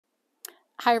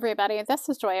Hi everybody, this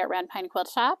is Joy at Red Pine Quilt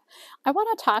Shop. I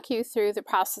want to talk you through the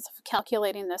process of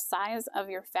calculating the size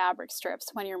of your fabric strips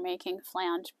when you're making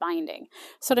flange binding.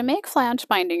 So to make flange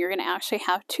binding, you're going to actually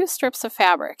have two strips of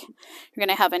fabric. You're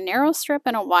going to have a narrow strip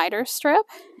and a wider strip,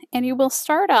 and you will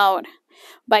start out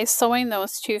by sewing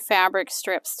those two fabric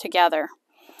strips together.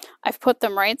 I've put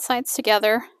them right sides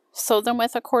together, sew them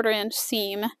with a 1/4 inch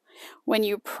seam. When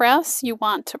you press, you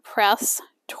want to press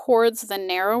towards the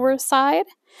narrower side,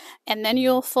 and then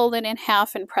you'll fold it in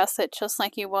half and press it just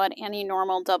like you would any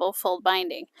normal double fold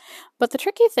binding. But the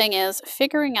tricky thing is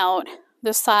figuring out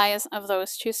the size of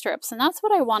those two strips, and that's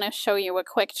what I want to show you a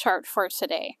quick chart for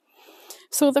today.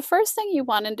 So the first thing you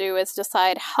want to do is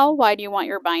decide how wide you want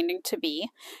your binding to be.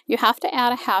 You have to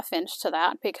add a 1/2 inch to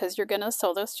that because you're going to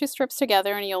sew those two strips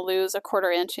together and you'll lose a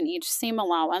 1/4 inch in each seam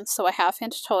allowance, so a 1/2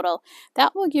 inch total.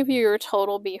 That will give you your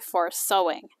total before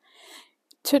sewing.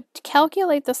 To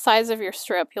calculate the size of your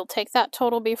strip, you'll take that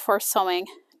total before sewing,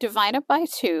 divide it by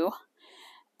 2,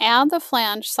 add the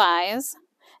flange size,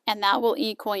 and that will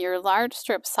equal your large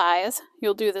strip size.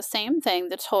 You'll do the same thing,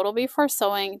 the total before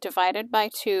sewing divided by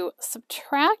 2,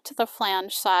 subtract the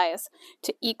flange size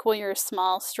to equal your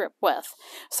small strip width.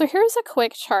 So here's a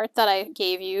quick chart that I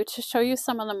gave you to show you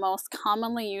some of the most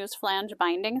commonly used flange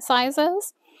binding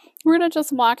sizes. We're going to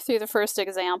just walk through the first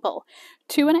example.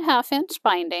 2.5 inch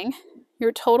binding.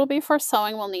 Your total before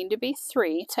sewing will need to be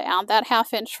 3 to add that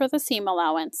 1/2 inch for the seam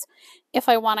allowance. If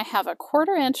I want to have a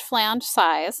 1/4 inch flange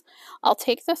size, I'll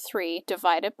take the 3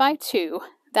 divided by 2,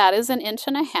 that is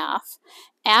 1.5 inches,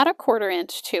 add a 1/4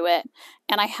 inch to it,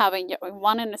 and I have a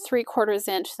 1 3/4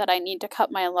 inch that I need to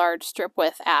cut my large strip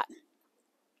width at.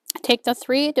 Take the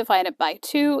 3 divided by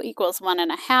 2 equals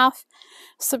 1.5,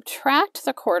 subtract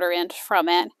the 1/4 inch from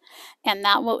it, and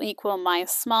that will equal my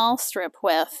small strip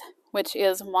width, which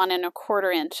is 1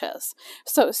 1/4 inches.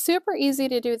 So super easy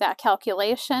to do that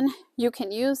calculation. You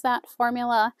can use that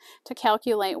formula to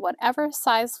calculate whatever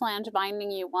size flange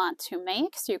binding you want to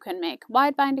make. So you can make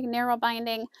wide binding, narrow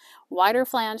binding, wider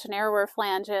flange, narrower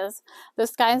flanges. The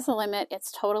sky's the limit.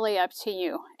 It's totally up to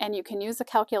you. And you can use a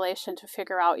calculation to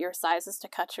figure out your sizes to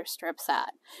cut your strips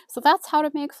at. So that's how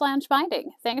to make flange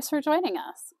binding. Thanks for joining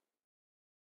us.